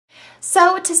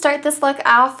So to start this look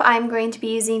off, I'm going to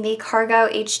be using the Cargo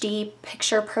HD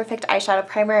Picture Perfect Eyeshadow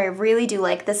Primer. I really do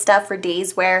like this stuff for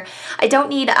days where I don't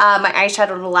need my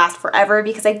eyeshadow to last forever,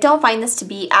 because I don't find this to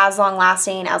be as long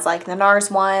lasting as like the NARS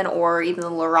one or even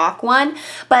the Lorac one.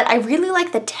 But I really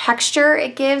like the texture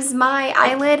it gives my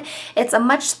eyelid. It's a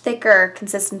much thicker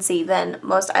consistency than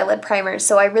most eyelid primers,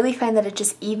 so I really find that it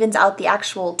just evens out the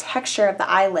actual texture of the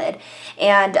eyelid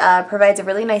and provides a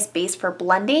really nice base for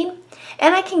blending.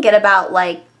 And I can get about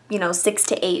like, 6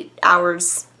 to 8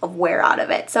 hours of wear out of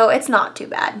it, so it's not too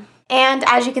bad. And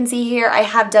as you can see here, I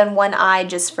have done one eye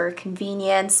just for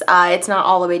convenience. It's not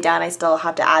all the way done. I still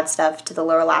have to add stuff to the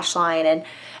lower lash line and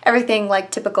everything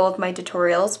like typical of my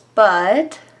tutorials,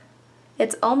 but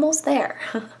it's almost there.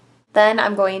 Then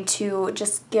I'm going to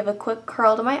just give a quick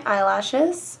curl to my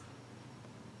eyelashes.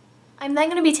 I'm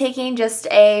then going to be taking just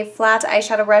a flat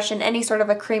eyeshadow brush and any sort of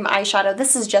a cream eyeshadow.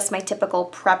 This is just my typical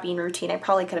prepping routine. I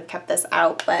probably could have kept this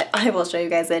out, but I will show you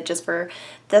guys it just for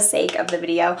the sake of the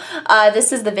video.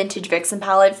 This is the Vintage Vixen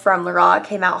palette from Lorac.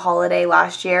 Came out holiday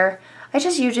last year. I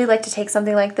just usually like to take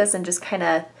something like this and just kind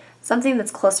of, something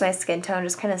that's close to my skin tone,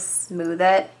 just kind of smooth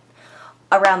it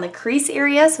around the crease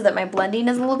area so that my blending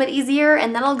is a little bit easier.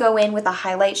 And then I'll go in with a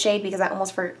highlight shade because I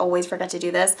always forget to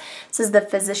do this. This is the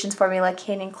Physicians Formula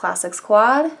Canyon Classics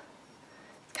Quad.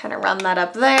 Kind of run that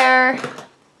up there.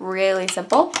 Really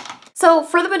simple. So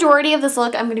for the majority of this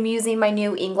look, I'm going to be using my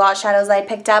new Inglot shadows I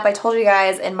picked up. I told you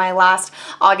guys in my last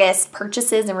August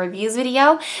purchases and reviews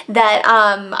video that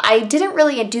I didn't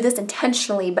really do this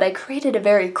intentionally, but I created a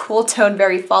very cool tone,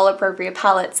 very fall appropriate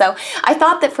palette. So I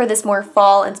thought that for this more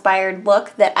fall inspired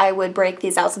look that I would break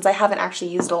these out since I haven't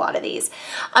actually used a lot of these.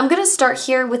 I'm going to start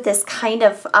here with this kind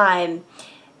of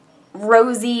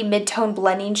rosy mid-tone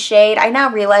blending shade. I now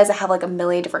realize I have like a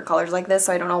million different colors like this,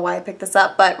 so I don't know why I picked this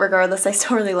up, but regardless, I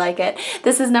still really like it.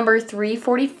 This is number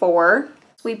 344.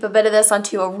 Sweep a bit of this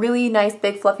onto a really nice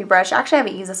big fluffy brush. Actually, I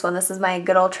haven't used this one. This is my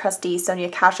good old trusty Sonia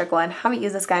Kashuk one. Haven't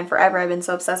used this guy in forever. I've been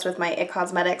so obsessed with my IT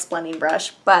Cosmetics blending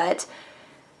brush, but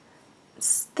I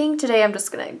think today I'm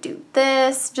just gonna do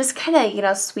this. Just kind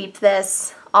of, sweep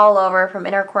this all over from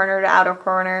inner corner to outer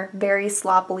corner, very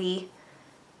sloppily.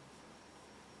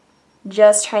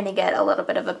 Just trying to get a little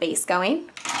bit of a base going.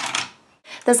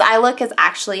 This eye look is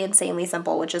actually insanely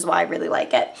simple, which is why I really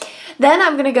like it. Then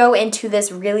I'm going to go into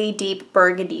this really deep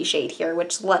burgundy shade here,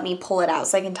 which let me pull it out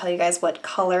so I can tell you guys what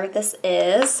color this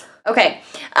is. Okay,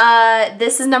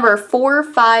 this is number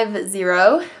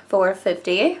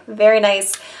 450. Very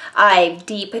nice,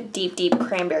 deep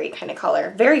cranberry kind of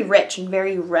color. Very rich and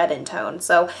very red in tone.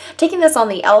 So taking this on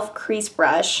the e.l.f. crease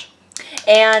brush,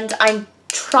 and I'm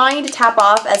trying to tap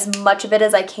off as much of it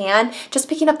as I can, just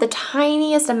picking up the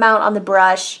tiniest amount on the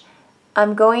brush.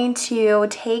 I'm going to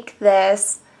take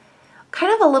this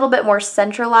kind of a little bit more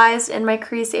centralized in my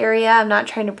crease area. I'm not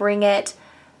trying to bring it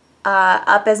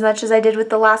up as much as I did with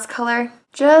the last color.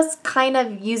 Just kind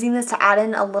of using this to add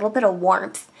in a little bit of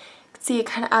warmth. You can see it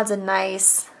kind of adds a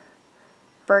nice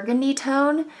burgundy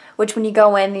tone, which when you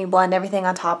go in and you blend everything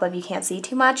on top of, you can't see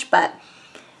too much, but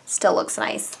still looks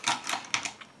nice.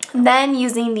 Then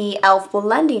using the e.l.f.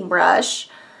 blending brush,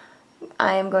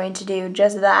 I am going to do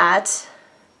just that.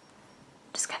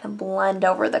 Just kind of blend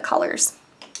over the colors.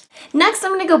 Next, I'm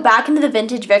going to go back into the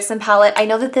Vintage Vixen palette. I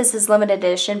know that this is limited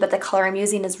edition, but the color I'm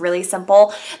using is really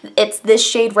simple. It's this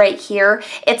shade right here.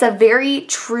 It's a very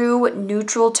true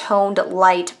neutral toned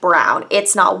light brown.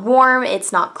 It's not warm,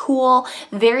 it's not cool,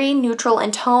 very neutral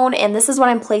in tone, and this is what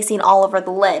I'm placing all over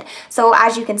the lid. So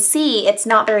as you can see, it's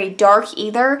not very dark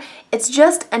either. It's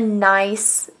just a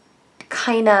nice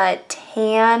kind of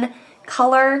tan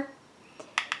color.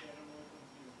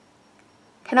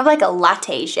 Kind of like a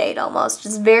latte shade almost,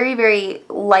 just very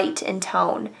light in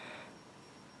tone.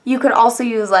 You could also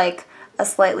use like a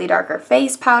slightly darker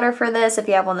face powder for this if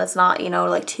you have one that's not,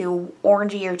 like too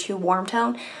orangey or too warm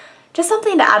tone. Just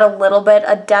something to add a little bit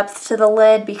of depth to the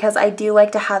lid, because I do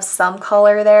like to have some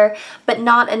color there, but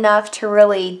not enough to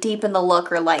really deepen the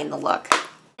look or lighten the look.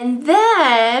 And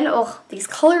then, oh, these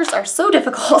colors are so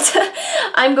difficult.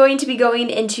 I'm going to be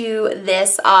going into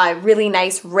this really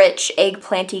nice, rich,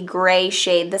 eggplanty gray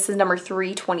shade. This is number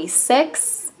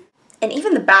 326. And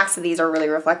even the backs of these are really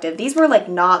reflective. These were like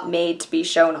not made to be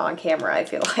shown on camera, I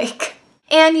feel like.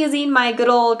 And using my good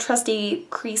old trusty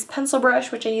crease pencil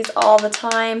brush, which I use all the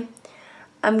time,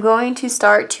 I'm going to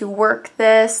start to work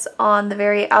this on the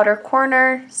very outer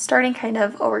corner, starting kind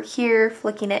of over here,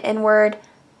 flicking it inward,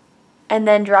 and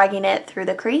then dragging it through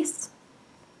the crease.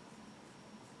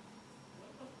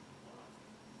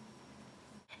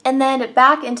 And then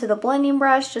back into the blending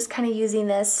brush, just kind of using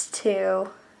this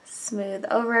to smooth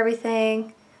over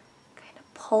everything, kind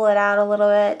of pull it out a little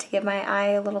bit to give my eye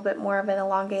a little bit more of an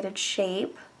elongated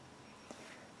shape.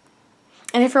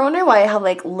 And if you're wondering why I have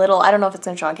like little, I don't know if it's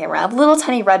going to show on camera, I have little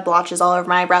tiny red blotches all over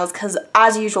my eyebrows because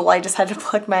as usual I just had to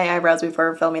pluck my eyebrows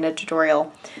before filming a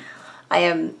tutorial. I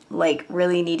am like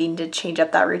really needing to change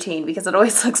up that routine because it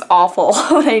always looks awful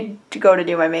when I go to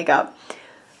do my makeup.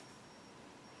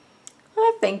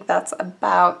 I think that's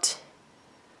about,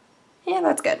 yeah,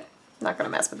 that's good. I'm not going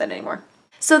to mess with it anymore.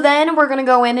 So then we're going to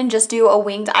go in and just do a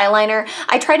winged eyeliner.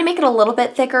 I tried to make it a little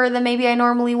bit thicker than maybe I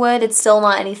normally would. It's still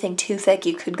not anything too thick.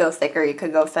 You could go thicker, you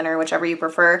could go thinner, whichever you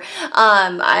prefer.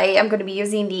 I am going to be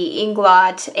using the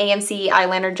Inglot AMC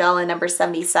eyeliner gel in number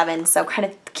 77, so kind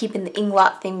of keeping the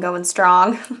Inglot theme going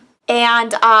strong.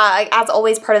 And as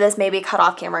always, part of this may be cut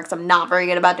off camera because I'm not very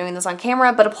good about doing this on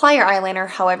camera, but apply your eyeliner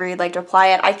however you'd like to apply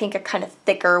it. I think a kind of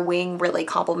thicker wing really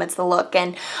complements the look,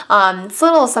 and it's a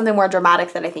little something more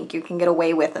dramatic that I think you can get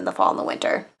away with in the fall and the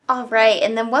winter. Alright,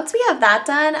 and then once we have that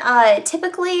done,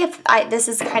 typically this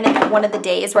is kind of one of the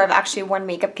days where I've actually worn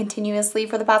makeup continuously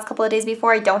for the past couple of days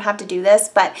before. I don't have to do this,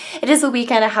 but it is the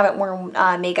weekend. I haven't worn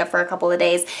makeup for a couple of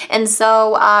days. And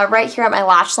so right here at my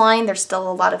lash line, there's still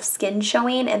a lot of skin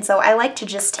showing. And so I like to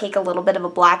just take a little bit of a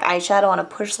black eyeshadow on a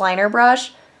push liner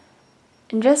brush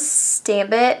and just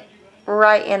stamp it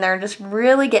right in there and just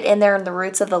really get in there in the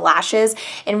roots of the lashes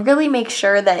and really make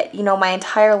sure that, you know, my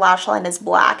entire lash line is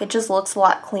black. It just looks a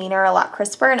lot cleaner, a lot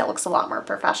crisper, and it looks a lot more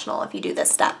professional if you do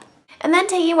this step. And then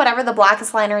taking whatever the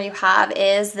blackest liner you have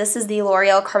is, this is the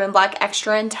L'Oreal Carbon Black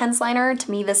Extra Intense Liner.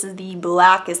 To me, this is the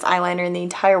blackest eyeliner in the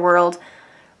entire world.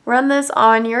 Run this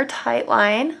on your tight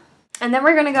line. And then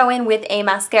we're going to go in with a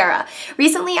mascara.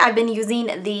 Recently, I've been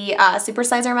using the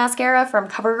Supersizer mascara from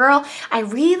CoverGirl. I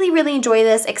really enjoy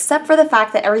this, except for the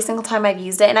fact that every single time I've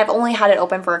used it, and I've only had it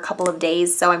open for a couple of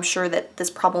days, so I'm sure that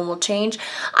this problem will change,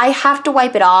 I have to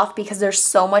wipe it off because there's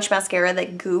so much mascara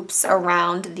that goops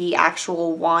around the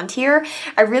actual wand here.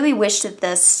 I really wish that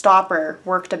this stopper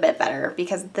worked a bit better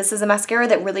because this is a mascara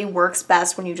that really works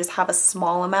best when you just have a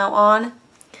small amount on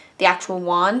the actual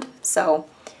wand. So,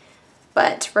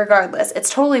 but regardless, it's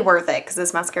totally worth it because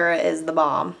this mascara is the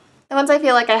bomb. And once I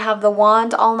feel like I have the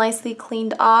wand all nicely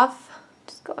cleaned off,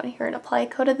 just go in here and apply a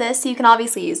coat of this. So you can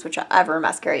obviously use whichever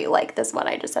mascara you like. This one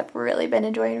I just have really been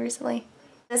enjoying recently.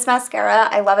 This mascara,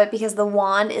 I love it because the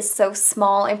wand is so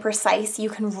small and precise. You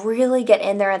can really get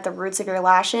in there at the roots of your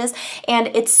lashes, and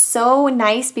it's so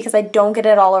nice because I don't get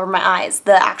it all over my eyes.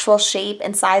 The actual shape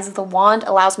and size of the wand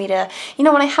allows me to, you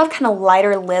know, when I have kind of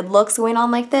lighter lid looks going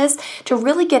on like this, to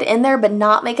really get in there but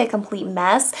not make a complete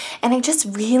mess. And I just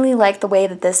really like the way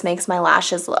that this makes my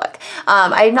lashes look.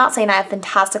 I'm not saying I have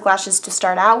fantastic lashes to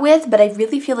start out with, but I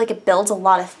really feel like it builds a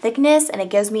lot of thickness and it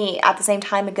gives me at the same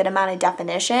time a good amount of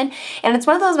definition. And it's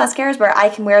one of those mascaras where I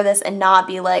can wear this and not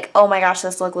be like, oh my gosh,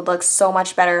 this look would look so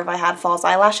much better if I had false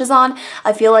eyelashes on.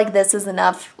 I feel like this is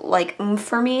enough like oomph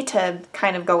for me to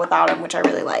kind of go without them, which I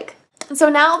really like. So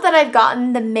now that I've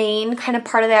gotten the main kind of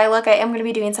part of the eye look, I am going to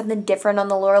be doing something different on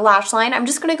the lower lash line. I'm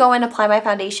just going to go in, apply my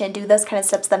foundation, do those kind of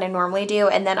steps that I normally do,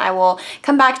 and then I will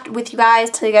come back with you guys,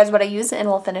 tell you guys what I use, and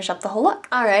we'll finish up the whole look.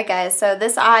 Alright guys, so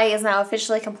this eye is now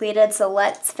officially completed, so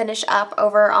let's finish up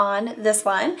over on this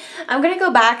one. I'm going to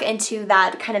go back into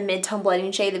that kind of mid-tone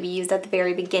blending shade that we used at the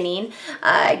very beginning.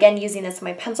 Again, using this on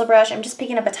my pencil brush. I'm just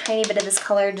picking up a tiny bit of this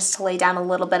color just to lay down a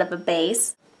little bit of a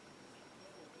base.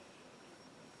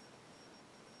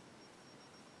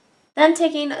 Then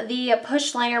taking the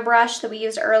push liner brush that we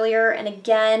used earlier, and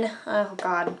again, oh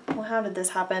god, well, how did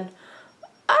this happen?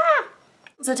 Ah!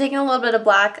 So taking a little bit of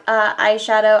black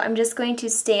eyeshadow, I'm just going to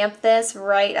stamp this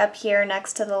right up here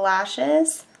next to the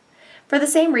lashes. For the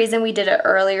same reason we did it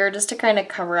earlier, just to kind of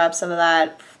cover up some of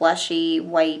that fleshy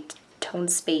white tone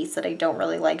space that I don't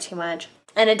really like too much.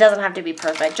 And it doesn't have to be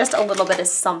perfect, just a little bit of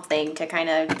something to kind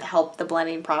of help the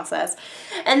blending process.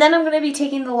 And then I'm going to be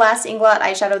taking the last Inglot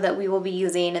eyeshadow that we will be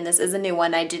using, and this is a new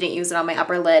one. I didn't use it on my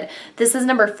upper lid. This is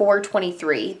number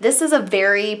 423. This is a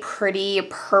very pretty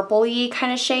purpley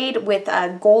kind of shade with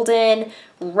a golden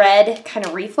red kind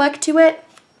of reflect to it.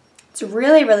 It's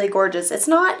really gorgeous. It's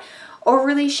not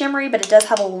overly shimmery, but it does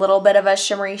have a little bit of a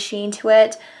shimmery sheen to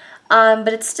it. But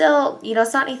it's still, you know,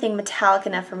 it's not anything metallic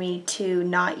enough for me to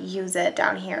not use it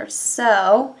down here.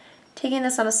 So, taking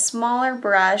this on a smaller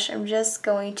brush, I'm just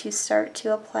going to start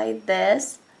to apply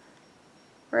this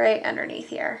right underneath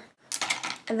here.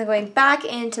 And then going back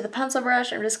into the pencil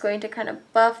brush, I'm just going to kind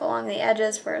of buff along the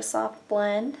edges for a soft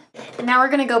blend. And now we're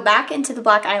going to go back into the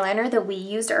black eyeliner that we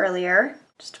used earlier.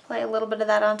 Just apply a little bit of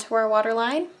that onto our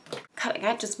waterline. God, I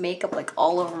got just makeup like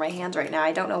all over my hands right now.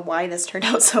 I don't know why this turned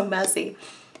out so messy.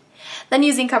 Then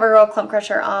using CoverGirl Clump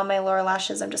Crusher on my lower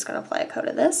lashes, I'm just going to apply a coat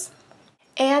of this.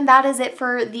 And that is it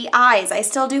for the eyes. I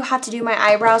still do have to do my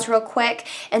eyebrows real quick,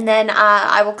 and then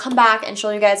I will come back and show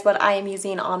you guys what I am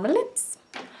using on my lips.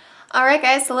 Alright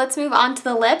guys, so let's move on to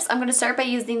the lips. I'm going to start by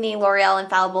using the L'Oreal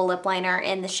Infallible Lip Liner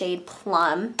in the shade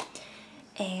Plum.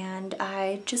 And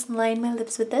I just line my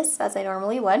lips with this as I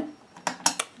normally would.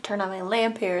 Turn on my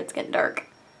lamp here, it's getting dark.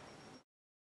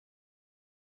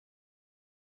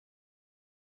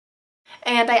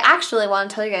 And I actually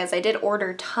want to tell you guys, I did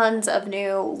order tons of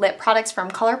new lip products from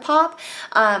ColourPop.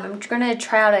 I'm going to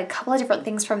try out a couple of different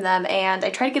things from them, and I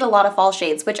try to get a lot of fall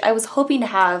shades, which I was hoping to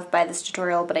have by this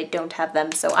tutorial, but I don't have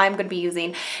them, so I'm going to be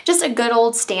using just a good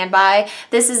old standby.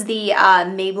 This is the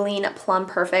Maybelline Plum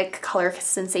Perfect Color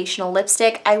Sensational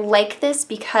Lipstick. I like this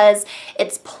because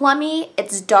it's plummy,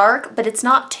 it's dark, but it's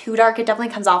not too dark. It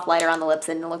definitely comes off lighter on the lips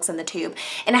than it looks in the tube.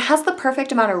 And it has the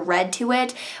perfect amount of red to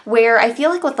it, where I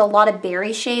feel like with a lot of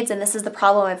berry shades, and this is the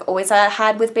problem I've always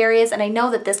had with berries, and I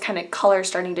know that this kind of color is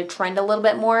starting to trend a little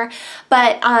bit more,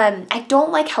 but I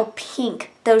don't like how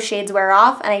pink those shades wear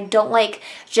off, and I don't like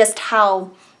just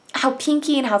how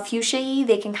pinky and how fuchsia-y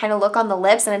they can kind of look on the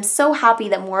lips, and I'm so happy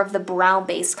that more of the brown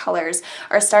based colors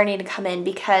are starting to come in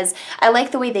because I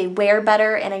like the way they wear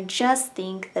better, and I just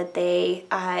think that they,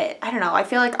 I don't know, I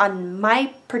feel like on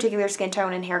my particular skin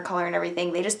tone and hair color and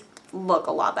everything, they just look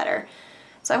a lot better.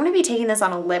 So I'm going to be taking this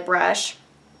on a lip brush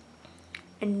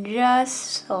and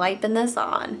just swiping this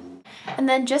on. And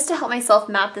then just to help myself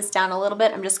matte this down a little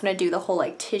bit, I'm just going to do the whole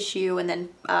like tissue and then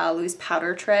loose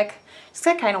powder trick. Just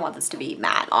 'cause I kind of want this to be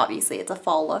matte. Obviously, it's a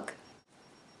fall look.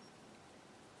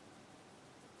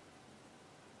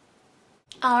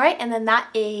 Alright, and then that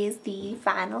is the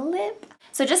final lip.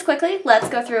 So just quickly, let's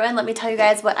go through and let me tell you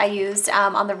guys what I used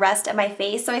on the rest of my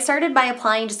face. So I started by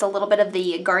applying just a little bit of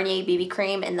the Garnier BB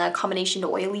cream in the combination to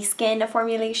oily skin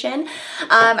formulation.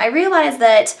 I realized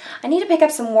that I need to pick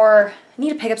up some more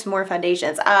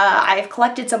foundations. I've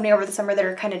collected so many over the summer that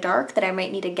are kind of dark that I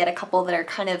might need to get a couple that are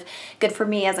kind of good for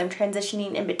me as I'm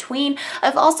transitioning in between.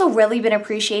 I've also really been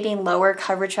appreciating lower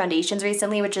coverage foundations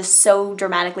recently, which is so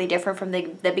dramatically different from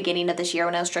the beginning of this year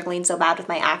when I was struggling so bad with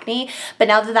my acne. But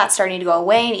now that that's starting to go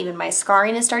away and even my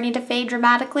scarring is starting to fade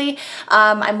dramatically,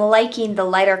 I'm liking the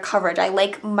lighter coverage. I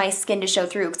like my skin to show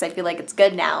through because I feel like it's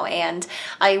good now, and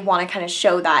I want to kind of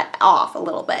show that off a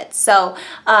little bit. So,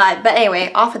 but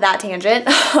anyway, off of that tangent,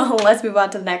 let's move on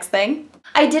to the next thing.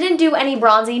 I didn't do any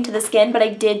bronzing to the skin, but I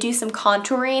did do some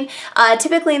contouring.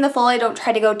 Typically in the fall, I don't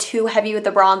try to go too heavy with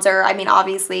the bronzer. I mean,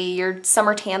 obviously, your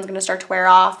summer tan's going to start to wear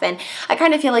off, and I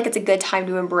kind of feel like it's a good time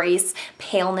to embrace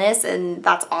paleness, and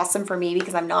that's awesome for me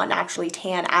because I'm not naturally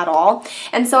tan at all.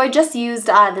 And so I just used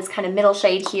this kind of middle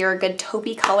shade here, a good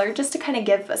taupey color, just to kind of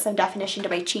give some definition to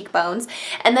my cheekbones.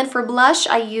 And then for blush,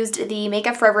 I used the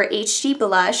Makeup Forever HD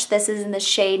blush. This is in the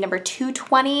shade number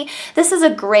 220. This is a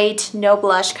great no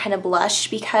blush kind of blush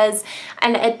because,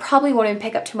 and it probably won't even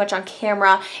pick up too much on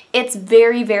camera, it's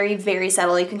very, very, very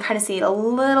subtle. You can kind of see it a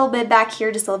little bit back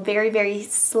here, just a very, very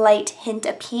slight hint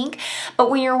of pink. But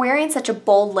when you're wearing such a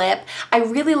bold lip, I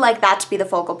really like that to be the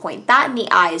focal point. That and the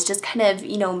eyes, just kind of,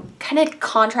 you know, kind of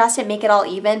contrast it, make it all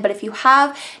even. But if you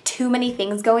have too many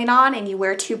things going on and you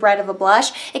wear too bright of a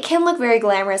blush, it can look very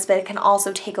glamorous, but it can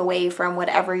also take away from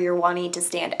whatever you're wanting to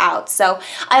stand out. So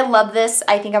I love this.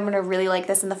 I think I'm going to really like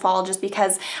this in the fall just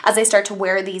because as I start to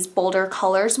wear these bolder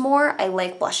colors more, I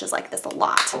like blushes like this a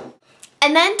lot.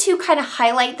 And then to kind of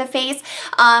highlight the face,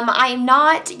 I'm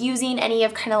not using any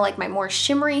of kind of like my more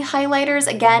shimmery highlighters.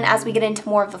 Again, as we get into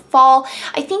more of the fall,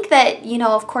 I think that, you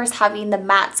know, of course, having the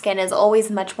matte skin is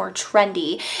always much more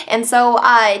trendy. And so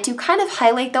to kind of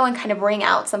highlight though and kind of bring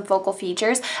out some focal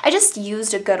features, I just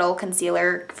used a good old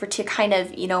concealer to kind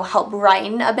of, you know, help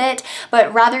brighten a bit.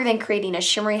 But rather than creating a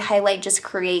shimmery highlight, just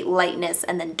create lightness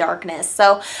and then darkness.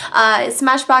 So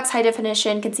Smashbox High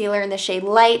Definition Concealer in the shade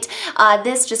Light.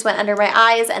 This just went under my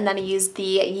eyes, and then I used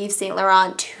the Yves Saint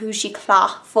Laurent Touche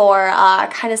Eclat for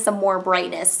kind of some more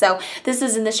brightness. So this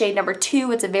is in the shade number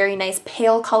 2. It's a very nice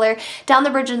pale color down the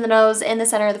bridge of the nose, in the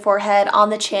center of the forehead, on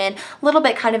the chin, a little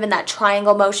bit kind of in that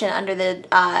triangle motion under the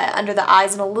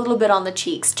eyes, and a little bit on the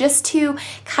cheeks, just to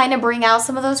kind of bring out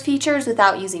some of those features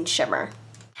without using shimmer.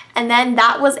 And then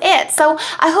that was it. So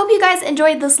I hope you guys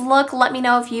enjoyed this look. Let me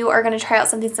know if you are going to try out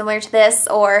something similar to this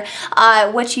or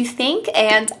what you think,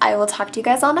 and I will talk to you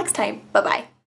guys all next time. Bye-bye.